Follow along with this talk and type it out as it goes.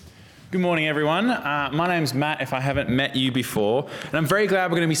Good morning, everyone. My name's Matt, if I haven't met you before, and I'm very glad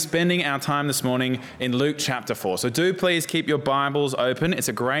we're going to be spending our time this morning in Luke chapter 4. So do please keep your Bibles open. It's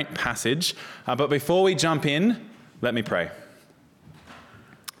a great passage. But before we jump in, let me pray.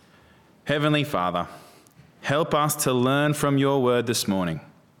 Heavenly Father, help us to learn from your word this morning.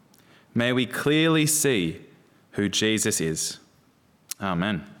 May we clearly see who Jesus is.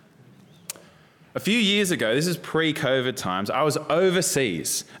 Amen. A few years ago, this is pre-COVID times, I was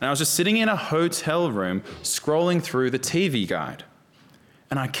overseas and I was just sitting in a hotel room scrolling through the TV guide.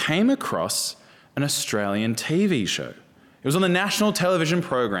 And I came across an Australian TV show. It was on the national television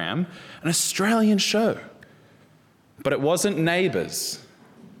program, an Australian show. But it wasn't Neighbours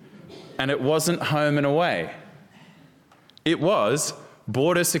and it wasn't Home and Away. It was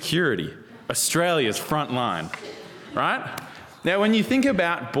Border Security, Australia's front line, right? Now, when you think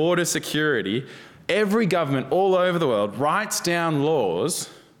about border security, every government all over the world writes down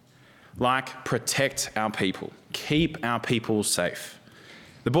laws like protect our people, keep our people safe.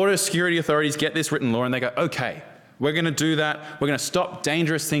 The border security authorities get this written law and they go, okay, we're going to do that. We're going to stop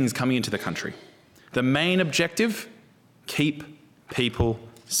dangerous things coming into the country. The main objective, keep people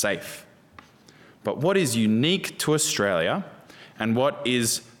safe. But what is unique to Australia and what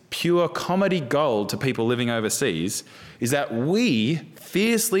is pure comedy gold to people living overseas is that we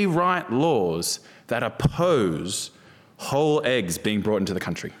fiercely write laws that oppose whole eggs being brought into the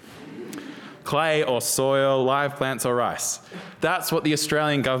country. Clay or soil, live plants or rice. That's what the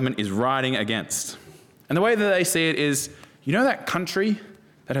Australian government is writing against. And the way that they see it is, you know that country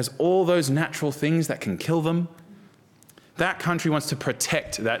that has all those natural things that can kill them? That country wants to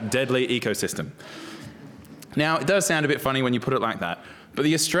protect that deadly ecosystem. Now, it does sound a bit funny when you put it like that, but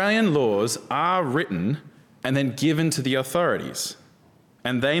the Australian laws are written and then given to the authorities.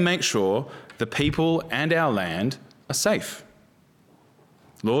 And they make sure the people and our land are safe.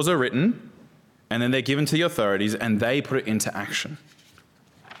 Laws are written and then they're given to the authorities and they put it into action.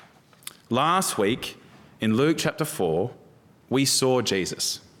 Last week in Luke chapter 4, we saw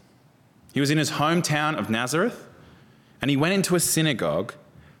Jesus. He was in his hometown of Nazareth and he went into a synagogue.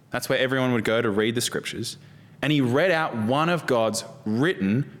 That's where everyone would go to read the scriptures. And he read out one of God's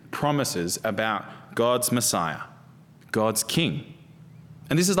written promises about God's Messiah, God's King.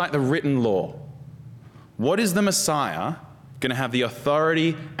 And this is like the written law. What is the Messiah going to have the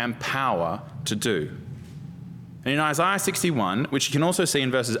authority and power to do? And in Isaiah 61, which you can also see in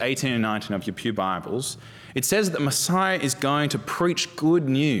verses 18 and 19 of your Pew Bibles, it says that the Messiah is going to preach good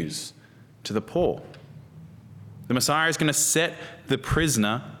news to the poor. The Messiah is going to set the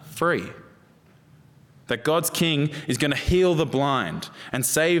prisoner free. That God's King is going to heal the blind and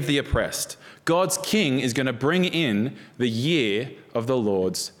save the oppressed. God's King is going to bring in the year of the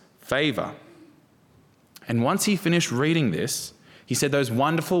Lord's favor. And once he finished reading this, he said those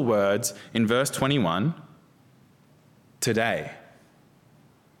wonderful words in verse 21, today,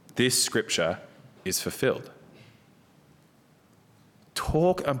 this scripture is fulfilled.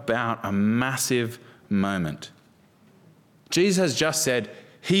 Talk about a massive moment. Jesus has just said,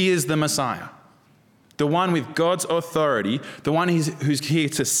 he is the Messiah. The one with God's authority, the one who's here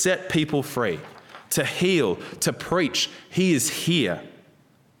to set people free, to heal, to preach. He is here.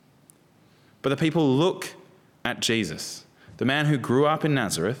 But the people look at Jesus, the man who grew up in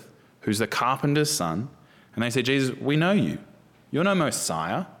Nazareth, who's the carpenter's son, and they say, Jesus, we know you. You're no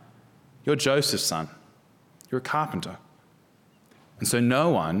Messiah. You're Joseph's son. You're a carpenter. And so no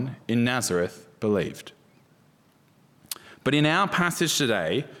one in Nazareth believed. But in our passage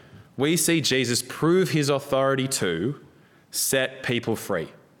today, we see Jesus prove his authority to set people free,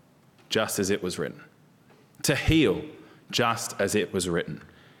 just as it was written, to heal, just as it was written,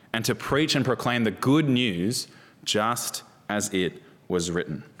 and to preach and proclaim the good news, just as it was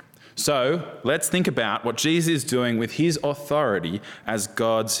written. So let's think about what Jesus is doing with his authority as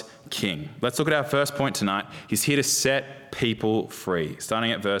God's King. Let's look at our first point tonight. He's here to set people free,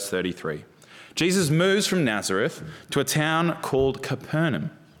 starting at verse 33. Jesus moves from Nazareth to a town called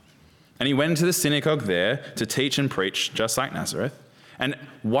Capernaum. And he went into the synagogue there to teach and preach, just like Nazareth. And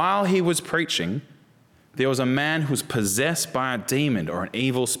while he was preaching, there was a man who was possessed by a demon or an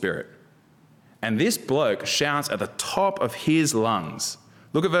evil spirit. And this bloke shouts at the top of his lungs.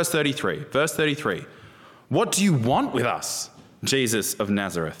 Look at verse 33. Verse 33. What do you want with us, Jesus of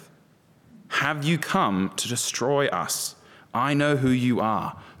Nazareth? Have you come to destroy us? I know who you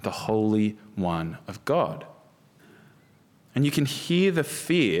are, the Holy One of God. And you can hear the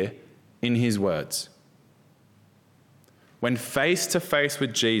fear in his words. When face to face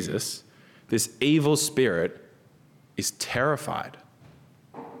with Jesus, this evil spirit is terrified.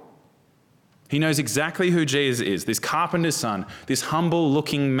 He knows exactly who Jesus is. This carpenter's son, this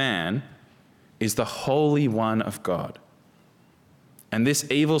humble-looking man, is the Holy One of God. And this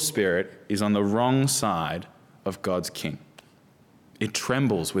evil spirit is on the wrong side of God's king. It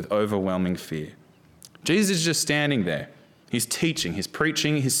trembles with overwhelming fear. Jesus is just standing there. He's teaching, he's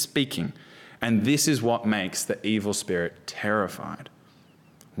preaching, he's speaking. And this is what makes the evil spirit terrified.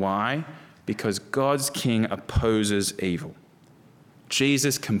 Why? Because God's king opposes evil.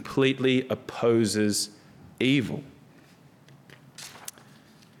 Jesus completely opposes evil.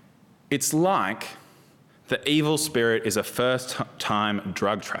 It's like the evil spirit is a first-time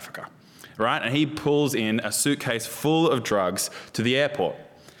drug trafficker, right? And he pulls in a suitcase full of drugs to the airport.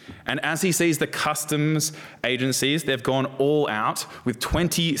 And as he sees the customs agencies, they've gone all out with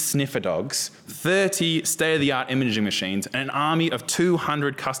 20 sniffer dogs, 30 state-of-the-art imaging machines, and an army of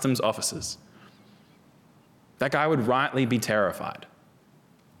 200 customs officers. That guy would rightly be terrified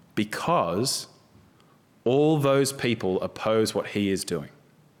because all those people oppose what he is doing.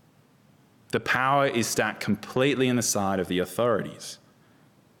 The power is stacked completely in the side of the authorities.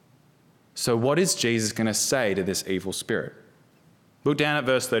 So what is Jesus going to say to this evil spirit? Look down at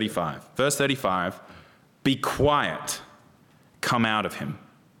verse 35. Verse 35, be quiet, come out of him.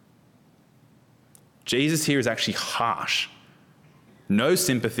 Jesus here is actually harsh. No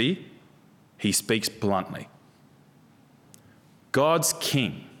sympathy, he speaks bluntly. God's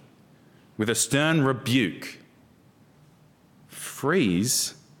king, with a stern rebuke,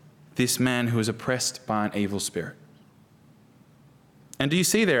 frees this man who is oppressed by an evil spirit. And do you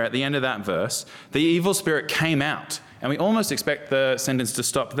see there at the end of that verse, the evil spirit came out, and we almost expect the sentence to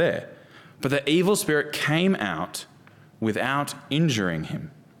stop there. But the evil spirit came out without injuring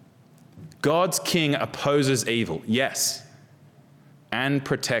him. God's king opposes evil, yes, and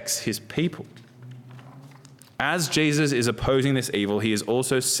protects his people. As Jesus is opposing this evil, he is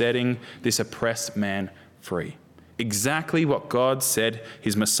also setting this oppressed man free. Exactly what God said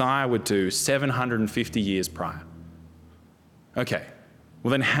his Messiah would do 750 years prior. Okay,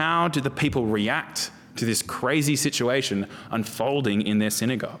 well then how did the people react to this crazy situation unfolding in their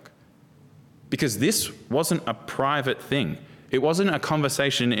synagogue? Because this wasn't a private thing. It wasn't a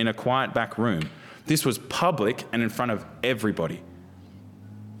conversation in a quiet back room. This was public and in front of everybody.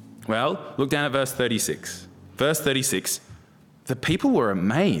 Well, look down at verse 36. Verse 36, the people were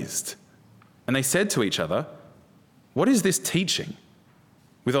amazed, and they said to each other, what is this teaching?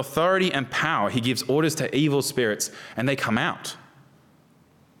 With authority and power, he gives orders to evil spirits, and they come out.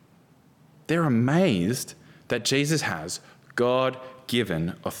 They're amazed that Jesus has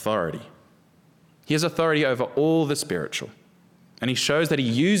God-given authority. He has authority over all the spiritual, and he shows that he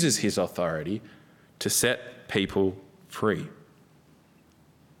uses his authority to set people free.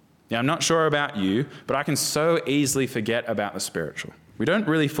 Now, I'm not sure about you, but I can so easily forget about the spiritual. We don't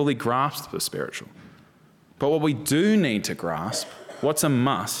really fully grasp the spiritual. But what we do need to grasp, what's a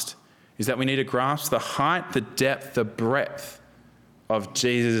must, is that we need to grasp the height, the depth, the breadth of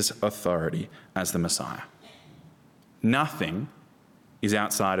Jesus' authority as the Messiah. Nothing is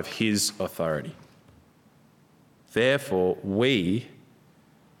outside of his authority. Therefore, we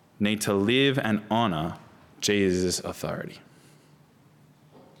need to live and honor Jesus' authority.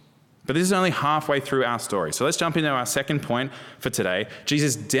 But this is only halfway through our story. So let's jump into our second point for today.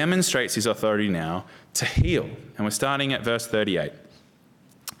 Jesus demonstrates his authority now to heal. And we're starting at verse 38.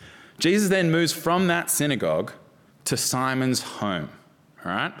 Jesus then moves from that synagogue to Simon's home.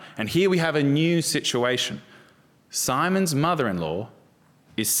 All right? And here we have a new situation. Simon's mother-in-law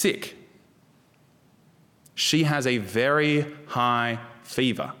is sick. She has a very high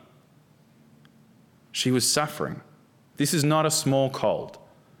fever. She was suffering. This is not a small cold.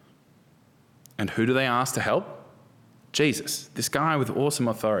 And who do they ask to help? Jesus, this guy with awesome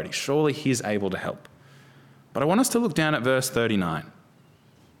authority. Surely he's able to help. But I want us to look down at verse 39.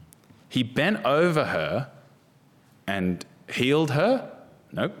 He bent over her and healed her?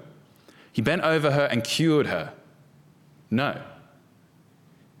 Nope. He bent over her and cured her? No.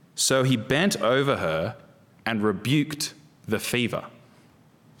 So he bent over her and rebuked the fever.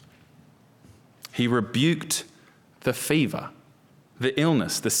 He rebuked the fever, the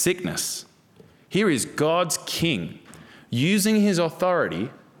illness, the sickness. Here is God's king using his authority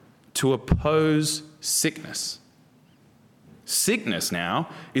to oppose sickness. Sickness now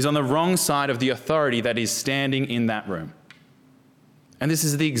is on the wrong side of the authority that is standing in that room. And this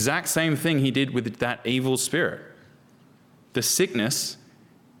is the exact same thing he did with that evil spirit. The sickness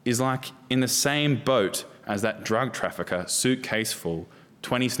is like in the same boat as that drug trafficker, suitcase full,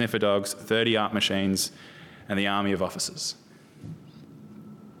 20 sniffer dogs, 30 art machines, and the army of officers.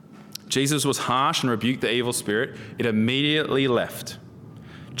 Jesus was harsh and rebuked the evil spirit. It immediately left.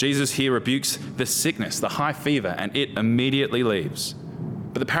 Jesus here rebukes the sickness, the high fever, and it immediately leaves.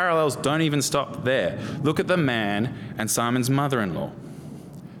 But the parallels don't even stop there. Look at the man and Simon's mother-in-law.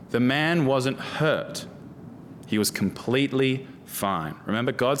 The man wasn't hurt. He was completely fine.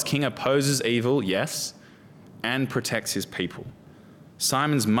 Remember, God's king opposes evil, yes, and protects his people.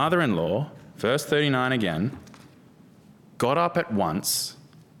 Simon's mother-in-law, verse 39 again, got up at once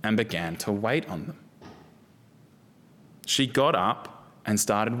and began to wait on them. She got up and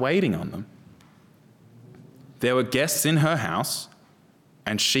started waiting on them. There were guests in her house,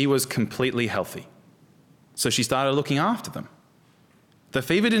 and she was completely healthy. So she started looking after them. The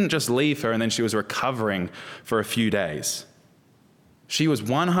fever didn't just leave her and then she was recovering for a few days. She was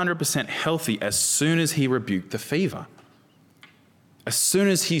 100% healthy as soon as he rebuked the fever. As soon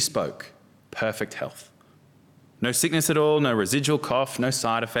as he spoke, perfect health. No sickness at all, no residual cough, no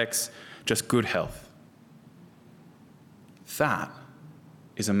side effects, just good health. That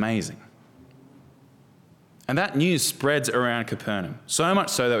is amazing. And that news spreads around Capernaum, so much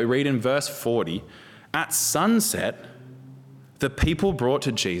so that we read in verse 40, at sunset, the people brought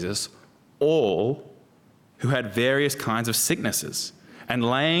to Jesus all who had various kinds of sicknesses, and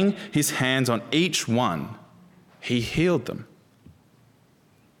laying his hands on each one, he healed them.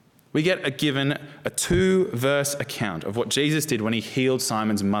 We get given a 2-verse account of what Jesus did when he healed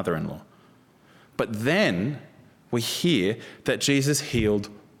Simon's mother-in-law. But then we hear that Jesus healed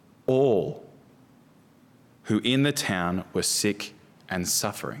all who in the town were sick and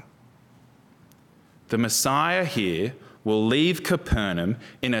suffering. The Messiah here will leave Capernaum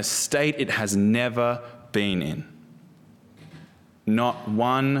in a state it has never been in. Not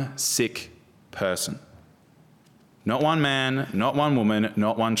one sick person. Not one man, not one woman,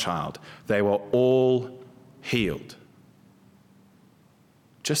 not one child. They were all healed.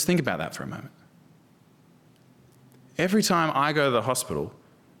 Just think about that for a moment. Every time I go to the hospital,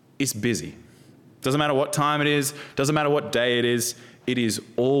 it's busy. Doesn't matter what time it is, doesn't matter what day it is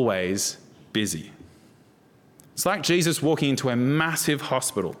always busy. It's like Jesus walking into a massive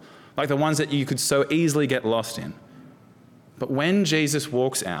hospital, like the ones that you could so easily get lost in. But when Jesus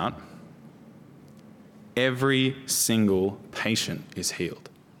walks out, every single patient is healed.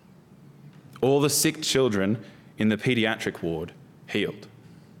 All the sick children in the pediatric ward, healed.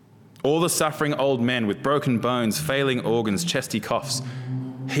 All the suffering old men with broken bones, failing organs, chesty coughs,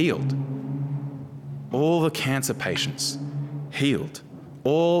 healed. All the cancer patients, healed.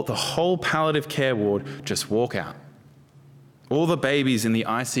 The whole palliative care ward just walk out. All the babies in the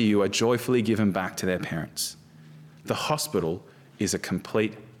ICU are joyfully given back to their parents. The hospital is a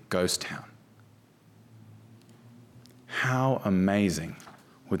complete ghost town. How amazing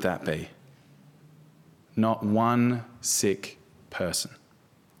would that be? Not one sick person.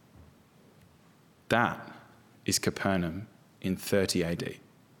 That is Capernaum in 30 AD.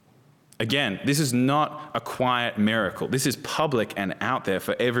 Again, this is not a quiet miracle. This is public and out there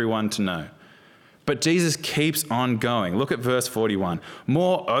for everyone to know. But Jesus keeps on going. Look at verse 41.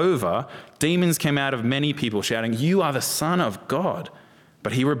 Moreover, demons came out of many people shouting, "You are the Son of God."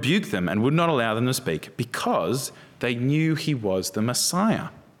 But he rebuked them and would not allow them to speak because they knew he was the Messiah.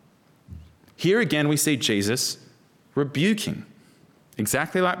 Here again we see Jesus rebuking.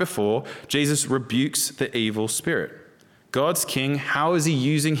 Exactly like before, Jesus rebukes the evil spirit. God's king, how is he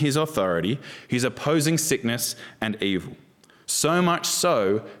using his authority? He's opposing sickness and evil. So much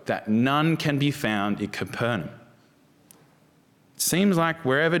so that none can be found in Capernaum. It seems like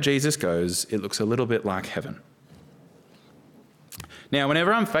wherever Jesus goes, it looks a little bit like heaven. Now,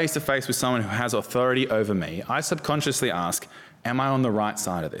 whenever I'm face to face with someone who has authority over me, I subconsciously ask, am I on the right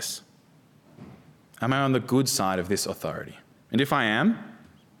side of this? Am I on the good side of this authority? And if I am,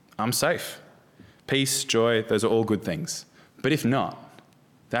 I'm safe. Peace, joy, those are all good things. But if not,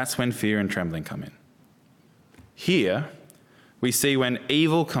 that's when fear and trembling come in. Here, we see when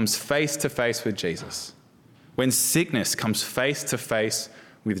evil comes face to face with Jesus, when sickness comes face to face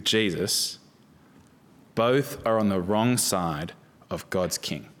with Jesus, both are on the wrong side of God's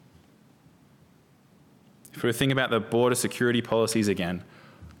king. If we think about the border security policies again,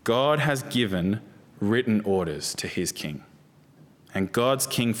 God has given written orders to his king. And God's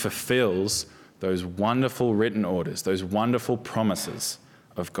king fulfills those wonderful written orders, those wonderful promises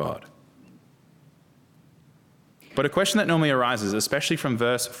of God. But a question that normally arises, especially from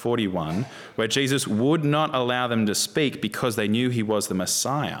verse 41, where Jesus would not allow them to speak because they knew he was the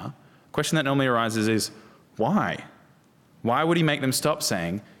Messiah, a question that normally arises is, why? Why would he make them stop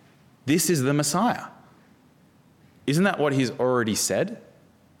saying, this is the Messiah? Isn't that what he's already said?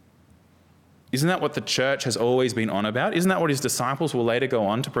 Isn't that what the church has always been on about? Isn't that what his disciples will later go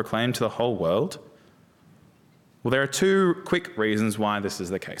on to proclaim to the whole world? Well, there are two quick reasons why this is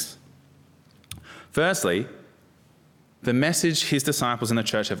the case. Firstly, the message his disciples in the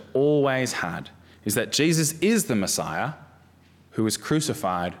church have always had is that Jesus is the Messiah who was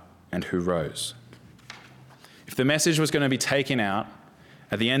crucified and who rose. If the message was going to be taken out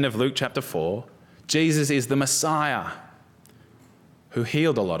at the end of Luke chapter 4, Jesus is the Messiah who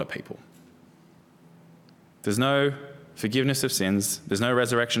healed a lot of people. There's no forgiveness of sins. There's no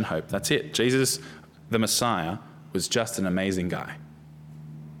resurrection hope. That's it. Jesus, the Messiah, was just an amazing guy.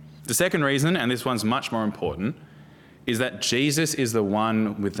 The second reason, and this one's much more important, is that Jesus is the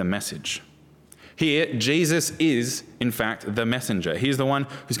one with the message. Here, Jesus is, in fact, the messenger. He's the one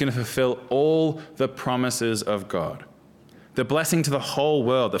who's going to fulfill all the promises of God. The blessing to the whole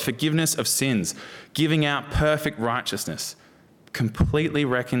world, the forgiveness of sins, giving out perfect righteousness, completely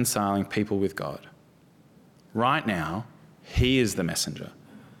reconciling people with God. Right now, he is the messenger,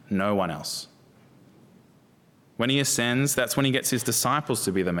 no one else. When he ascends, that's when he gets his disciples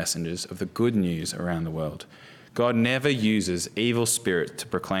to be the messengers of the good news around the world. God never uses evil spirits to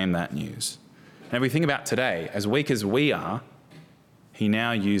proclaim that news. And if we think about today, as weak as we are, he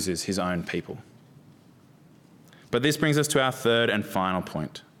now uses his own people. But this brings us to our third and final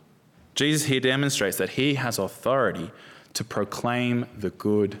point. Jesus here demonstrates that he has authority to proclaim the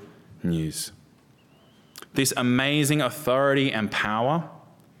good news. This amazing authority and power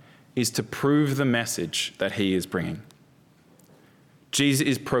is to prove the message that he is bringing. Jesus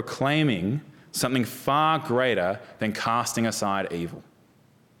is proclaiming something far greater than casting aside evil.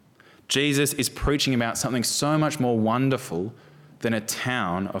 Jesus is preaching about something so much more wonderful than a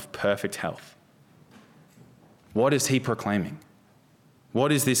town of perfect health. What is he proclaiming?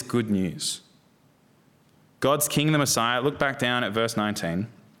 What is this good news? God's King, the Messiah, look back down at verse 19.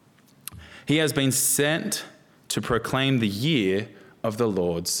 He has been sent to proclaim the year of the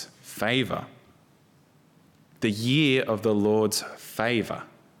Lord's favor. The year of the Lord's favor.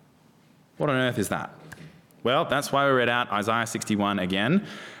 What on earth is that? Well, that's why we read out Isaiah 61 again.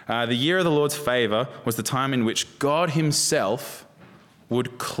 The year of the Lord's favor was the time in which God himself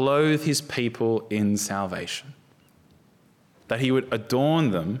would clothe his people in salvation. That he would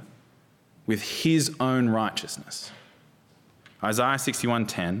adorn them with his own righteousness. Isaiah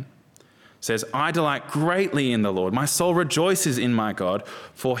 61:10 says, I delight greatly in the Lord. My soul rejoices in my God,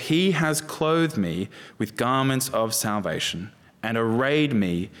 for he has clothed me with garments of salvation and arrayed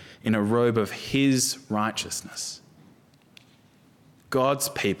me in a robe of his righteousness. God's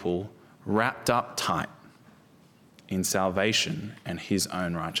people wrapped up tight in salvation and his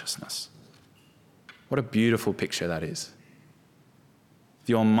own righteousness. What a beautiful picture that is.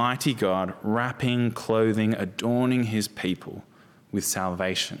 The Almighty God wrapping, clothing, adorning his people with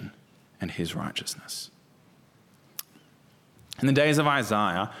salvation and his righteousness. In the days of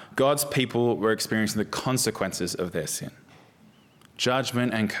Isaiah, God's people were experiencing the consequences of their sin.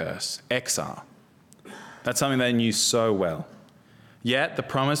 Judgment and curse, exile. That's something they knew so well. Yet the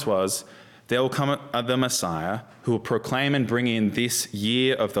promise was there will come the Messiah who will proclaim and bring in this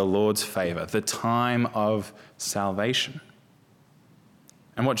year of the Lord's favor, the time of salvation.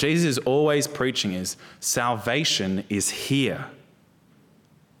 And what Jesus is always preaching is salvation is here.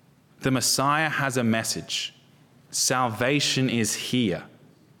 The Messiah has a message. Salvation is here.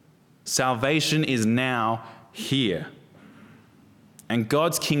 Salvation is now here. And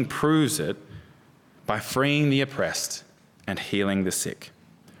God's King proves it by freeing the oppressed and healing the sick.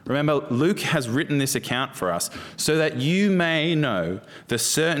 Remember, Luke has written this account for us so that you may know the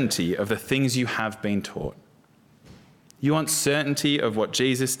certainty of the things you have been taught. You want certainty of what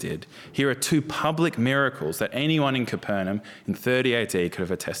Jesus did? Here are two public miracles that anyone in Capernaum in 30 AD could have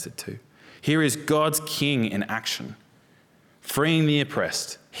attested to. Here is God's King in action, freeing the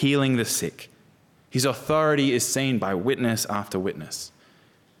oppressed, healing the sick. His authority is seen by witness after witness.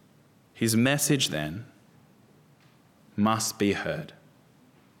 His message then must be heard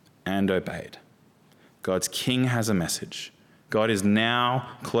and obeyed. God's King has a message. God is now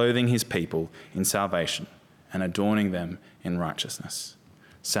clothing his people in salvation and adorning them in righteousness.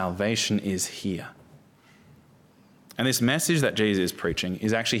 Salvation is here. And this message that Jesus is preaching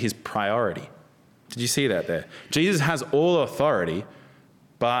is actually his priority. Did you see that there? Jesus has all authority,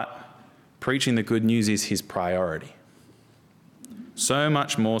 but preaching the good news is his priority. So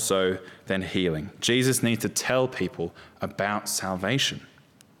much more so than healing. Jesus needs to tell people about salvation.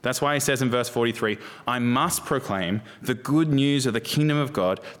 That's why he says in verse 43, I must proclaim the good news of the kingdom of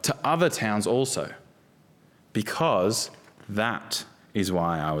God to other towns also, because that is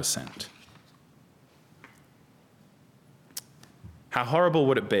why I was sent. How horrible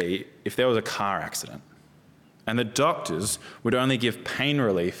would it be if there was a car accident and the doctors would only give pain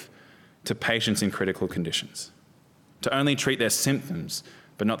relief to patients in critical conditions? to only treat their symptoms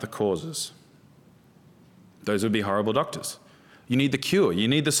but not the causes. Those would be horrible doctors. You need the cure. You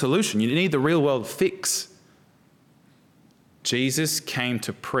need the solution. You need the real world fix. Jesus came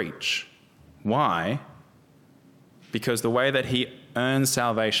to preach. Why? Because the way that he earns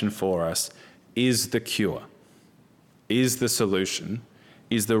salvation for us is the cure, is the solution,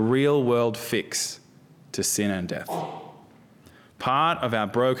 is the real world fix to sin and death. Part of our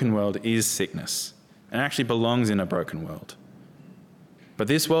broken world is sickness, and it actually belongs in a broken world. But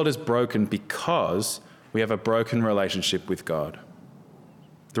this world is broken because we have a broken relationship with God.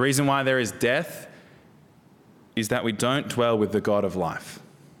 The reason why there is death is that we don't dwell with the God of life.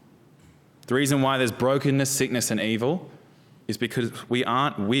 The reason why there's brokenness, sickness, and evil is because we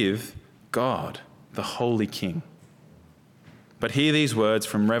aren't with God, the Holy King. But hear these words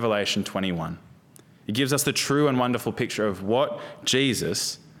from Revelation 21. It gives us the true and wonderful picture of what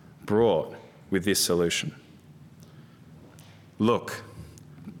Jesus brought with this solution. Look,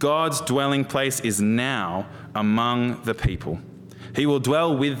 God's dwelling place is now among the people. He will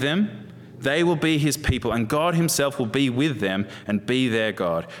dwell with them. They will be his people, and God himself will be with them and be their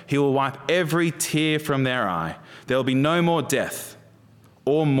God. He will wipe every tear from their eye. There will be no more death,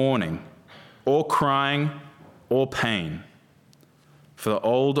 or mourning, or crying, or pain, for the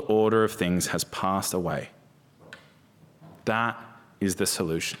old order of things has passed away. That is the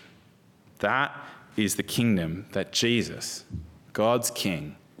solution. That is the kingdom that Jesus, God's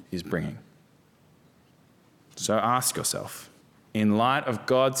King, is bringing. So ask yourself, in light of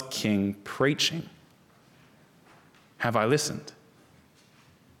God's King preaching, have I listened?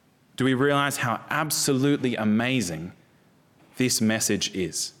 Do we realize how absolutely amazing this message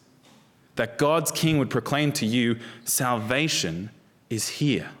is? That God's King would proclaim to you, salvation is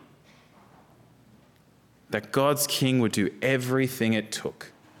here. That God's King would do everything it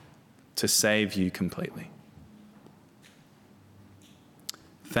took to save you completely.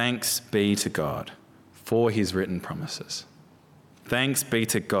 Thanks be to God for his written promises. Thanks be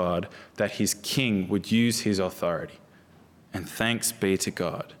to God that his King would use his authority. And thanks be to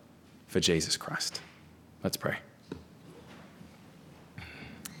God for Jesus Christ. Let's pray.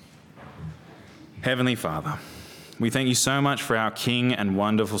 Heavenly Father, we thank you so much for our King and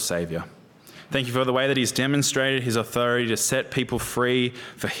wonderful Saviour. Thank you for the way that he's demonstrated his authority to set people free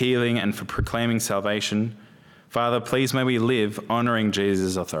for healing and for proclaiming salvation. Father, please may we live honouring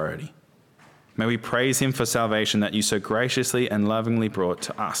Jesus' authority. May we praise him for salvation that you so graciously and lovingly brought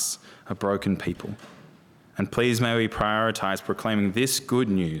to us, a broken people. And please may we prioritise proclaiming this good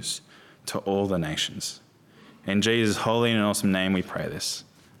news to all the nations. In Jesus' holy and awesome name we pray this.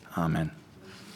 Amen.